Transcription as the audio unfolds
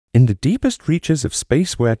In the deepest reaches of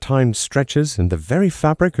space where time stretches and the very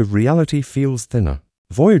fabric of reality feels thinner,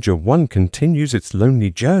 Voyager 1 continues its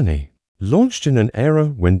lonely journey. Launched in an era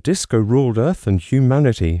when disco ruled Earth and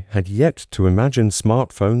humanity had yet to imagine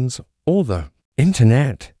smartphones or the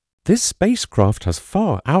internet, this spacecraft has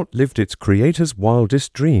far outlived its creator's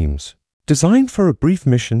wildest dreams. Designed for a brief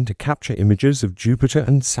mission to capture images of Jupiter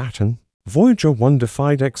and Saturn, Voyager 1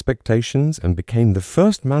 defied expectations and became the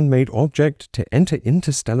first man-made object to enter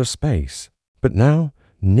interstellar space. But now,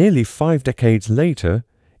 nearly 5 decades later,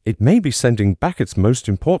 it may be sending back its most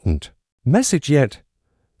important message yet.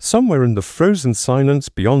 Somewhere in the frozen silence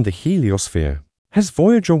beyond the heliosphere, has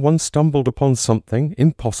Voyager 1 stumbled upon something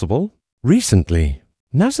impossible? Recently,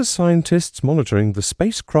 NASA scientists monitoring the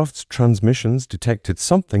spacecraft's transmissions detected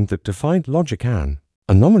something that defied logic, an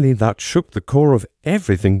anomaly that shook the core of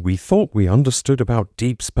everything we thought we understood about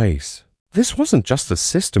deep space. This wasn't just a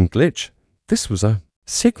system glitch, this was a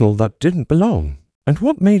signal that didn't belong. And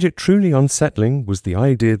what made it truly unsettling was the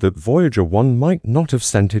idea that Voyager 1 might not have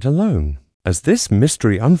sent it alone. As this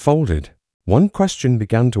mystery unfolded, one question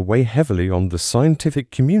began to weigh heavily on the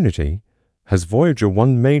scientific community. Has Voyager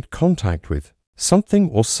 1 made contact with something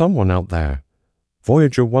or someone out there?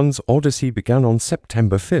 Voyager 1's odyssey began on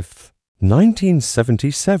September 5,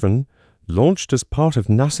 1977, launched as part of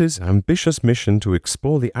NASA's ambitious mission to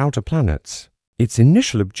explore the outer planets. Its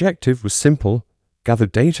initial objective was simple: gather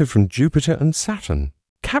data from Jupiter and Saturn,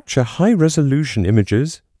 capture high-resolution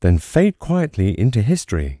images, then fade quietly into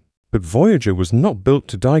history. But Voyager was not built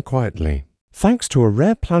to die quietly. Thanks to a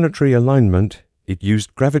rare planetary alignment, it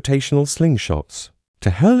used gravitational slingshots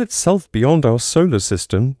to hurl itself beyond our solar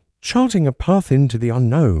system, charting a path into the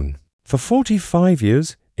unknown. For 45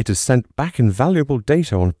 years, it has sent back invaluable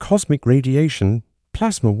data on cosmic radiation,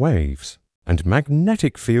 plasma waves, and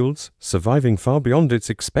magnetic fields, surviving far beyond its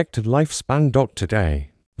expected lifespan.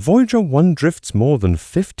 Today, Voyager 1 drifts more than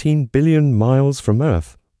 15 billion miles from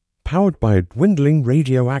Earth, powered by a dwindling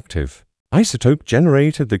radioactive isotope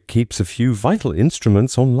generator that keeps a few vital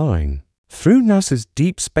instruments online. Through NASA's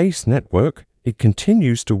Deep Space Network, it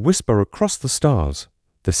continues to whisper across the stars.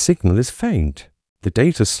 The signal is faint, the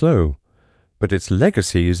data slow, but its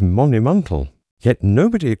legacy is monumental. Yet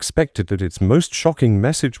nobody expected that its most shocking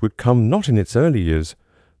message would come not in its early years,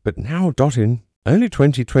 but now. In early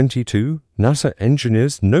 2022, NASA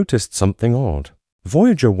engineers noticed something odd.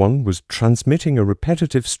 Voyager 1 was transmitting a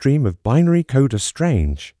repetitive stream of binary code, a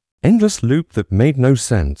strange, endless loop that made no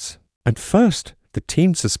sense. At first, the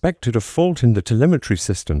team suspected a fault in the telemetry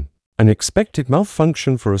system, an expected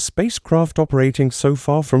malfunction for a spacecraft operating so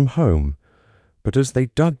far from home. But as they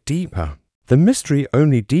dug deeper, the mystery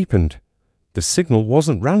only deepened. The signal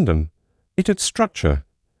wasn't random, it had structure.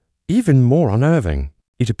 Even more unnerving,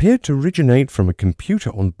 it appeared to originate from a computer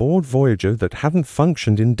on board Voyager that hadn't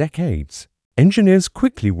functioned in decades. Engineers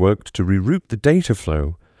quickly worked to reroute the data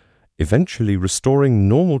flow, eventually restoring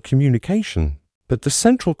normal communication. But the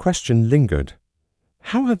central question lingered.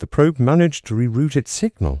 How had the probe managed to reroute its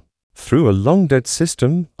signal? Through a long-dead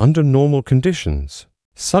system under normal conditions.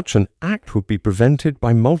 Such an act would be prevented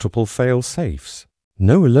by multiple fail-safes.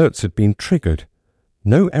 No alerts had been triggered.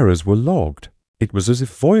 No errors were logged. It was as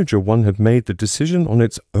if Voyager 1 had made the decision on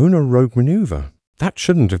its own, a rogue maneuver. That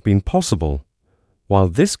shouldn't have been possible. While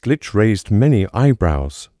this glitch raised many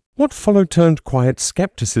eyebrows, what followed turned quiet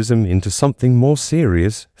skepticism into something more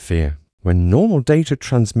serious: fear. When normal data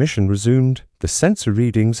transmission resumed, the sensor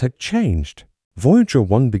readings had changed. Voyager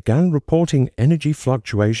 1 began reporting energy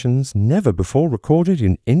fluctuations never before recorded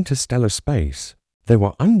in interstellar space. There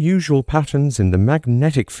were unusual patterns in the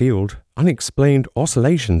magnetic field, unexplained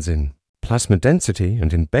oscillations in plasma density,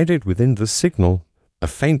 and embedded within the signal, a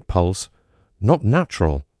faint pulse, not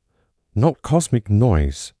natural, not cosmic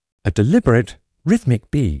noise, a deliberate, rhythmic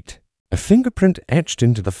beat, a fingerprint etched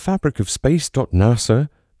into the fabric of space. NASA,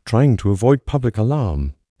 trying to avoid public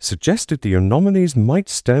alarm, suggested the anomalies might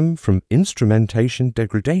stem from instrumentation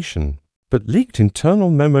degradation, but leaked internal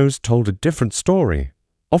memos told a different story.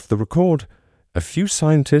 Off the record, a few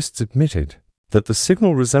scientists admitted that the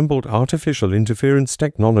signal resembled artificial interference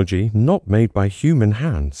technology not made by human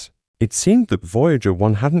hands. It seemed that Voyager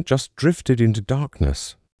 1 hadn't just drifted into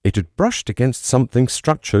darkness. It had brushed against something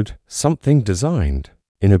structured, something designed.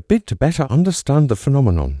 In a bid to better understand the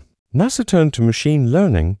phenomenon, NASA turned to machine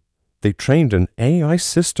learning. They trained an AI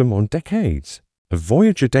system on decades of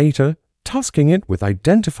Voyager data, tasking it with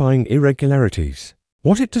identifying irregularities.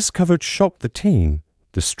 What it discovered shocked the team.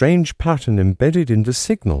 The strange pattern embedded in the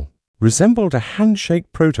signal resembled a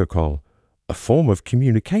handshake protocol, a form of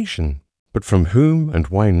communication. But from whom and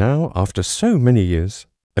why now, after so many years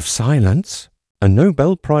of silence? A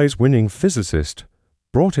Nobel Prize-winning physicist,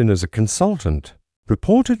 brought in as a consultant,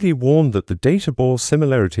 reportedly warned that the data bore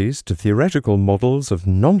similarities to theoretical models of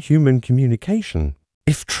non-human communication.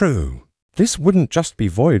 If true, this wouldn't just be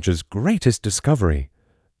Voyager's greatest discovery,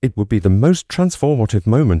 it would be the most transformative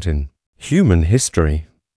moment in human history.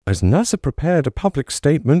 As NASA prepared a public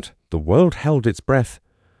statement, the world held its breath,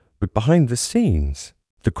 but behind the scenes,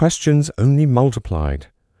 the questions only multiplied.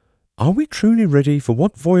 Are we truly ready for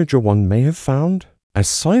what Voyager 1 may have found? As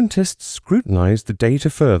scientists scrutinized the data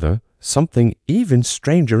further, something even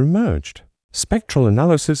stranger emerged. Spectral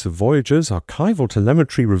analysis of Voyager's archival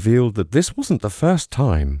telemetry revealed that this wasn't the first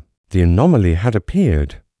time the anomaly had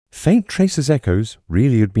appeared. Faint traces echoes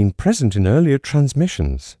really had been present in earlier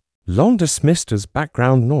transmissions, long dismissed as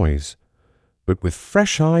background noise. But with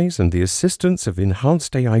fresh eyes and the assistance of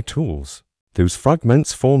enhanced AI tools, those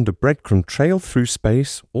fragments formed a breadcrumb trail through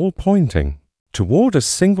space, all pointing toward a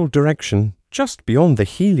single direction just beyond the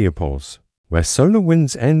heliopause, where solar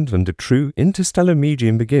winds end and a true interstellar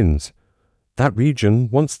medium begins. That region,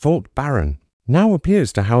 once thought barren, now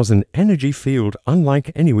appears to house an energy field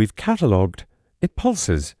unlike any we've catalogued. It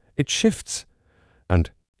pulses, it shifts,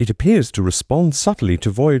 and it appears to respond subtly to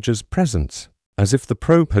Voyager's presence, as if the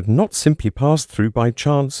probe had not simply passed through by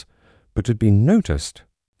chance, but had been noticed,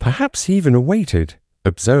 perhaps even awaited,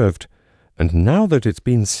 observed, and now that it's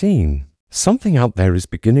been seen, something out there is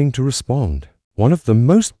beginning to respond. One of the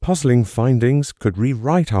most puzzling findings could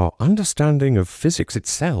rewrite our understanding of physics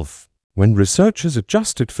itself. When researchers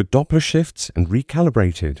adjusted for Doppler shifts and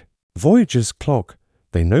recalibrated Voyager's clock,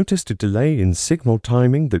 they noticed a delay in signal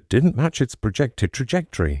timing that didn't match its projected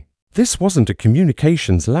trajectory. This wasn't a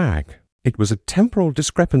communications lag. It was a temporal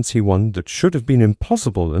discrepancy, one that should have been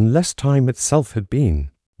impossible unless time itself had been.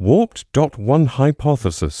 Warped. One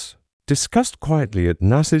hypothesis, discussed quietly at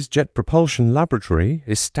NASA's Jet Propulsion Laboratory,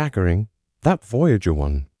 is staggering. That Voyager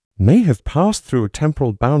 1 may have passed through a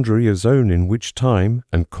temporal boundary, a zone in which time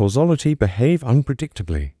and causality behave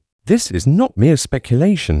unpredictably. This is not mere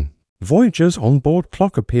speculation. Voyager's onboard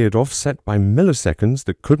clock appeared offset by milliseconds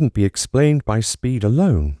that couldn't be explained by speed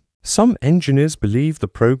alone. Some engineers believe the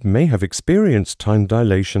probe may have experienced time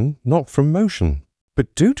dilation not from motion,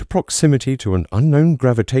 but due to proximity to an unknown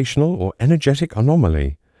gravitational or energetic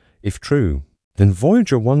anomaly. If true, then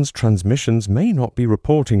Voyager 1's transmissions may not be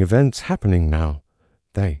reporting events happening now.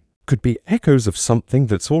 They could be echoes of something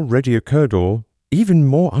that's already occurred, or, even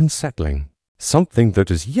more unsettling, something that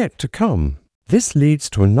is yet to come. This leads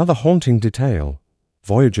to another haunting detail.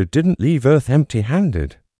 Voyager didn't leave Earth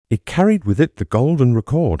empty-handed. It carried with it the golden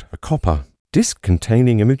record, a copper disc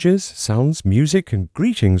containing images, sounds, music, and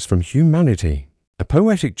greetings from humanity. A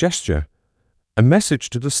poetic gesture, a message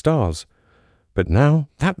to the stars. But now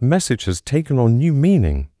that message has taken on new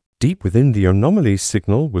meaning. Deep within the anomaly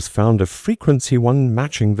signal was found a frequency one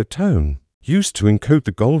matching the tone used to encode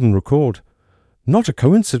the golden record. Not a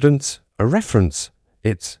coincidence, a reference.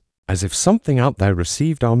 It's as if something out there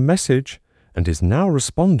received our message and is now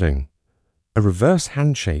responding. A reverse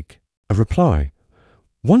handshake, a reply,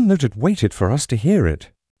 one that had waited for us to hear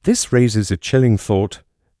it. This raises a chilling thought.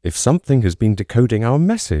 If something has been decoding our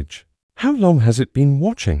message, how long has it been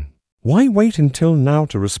watching? Why wait until now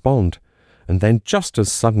to respond? And then just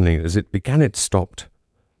as suddenly as it began, it stopped.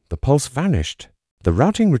 The pulse vanished. The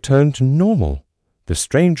routing returned to normal. The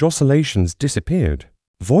strange oscillations disappeared.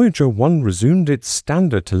 Voyager 1 resumed its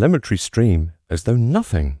standard telemetry stream as though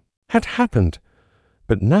nothing had happened.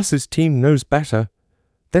 But NASA's team knows better.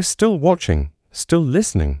 They're still watching, still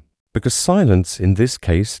listening, because silence in this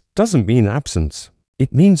case doesn't mean absence.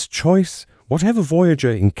 It means choice. Whatever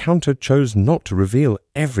Voyager encountered chose not to reveal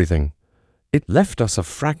everything. It left us a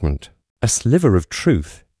fragment, a sliver of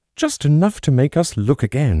truth, just enough to make us look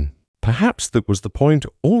again. Perhaps that was the point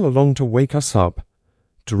all along, to wake us up,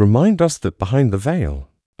 to remind us that behind the veil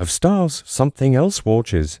of stars something else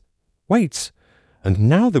watches, waits. And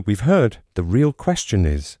now that we've heard, the real question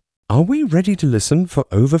is, are we ready to listen for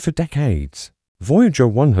decades? Voyager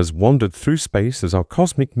 1 has wandered through space as our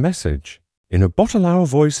cosmic message, in a bottle-hour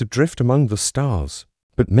voice adrift among the stars.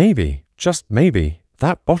 But maybe, just maybe,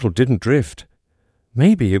 that bottle didn't drift.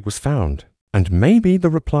 Maybe it was found, and maybe the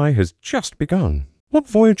reply has just begun. What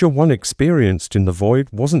Voyager 1 experienced in the void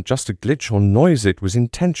wasn't just a glitch or noise, it was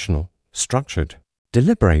intentional, structured,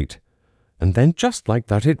 deliberate. And then just like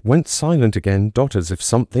that it went silent again, as if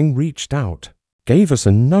something reached out, gave us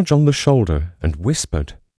a nudge on the shoulder and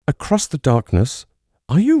whispered across the darkness,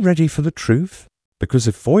 "Are you ready for the truth?" Because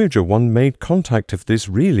if Voyager 1 made contact, if this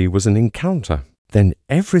really was an encounter, then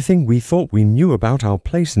everything we thought we knew about our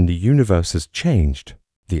place in the universe has changed.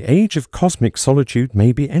 The age of cosmic solitude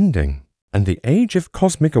may be ending, and the age of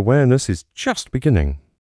cosmic awareness is just beginning.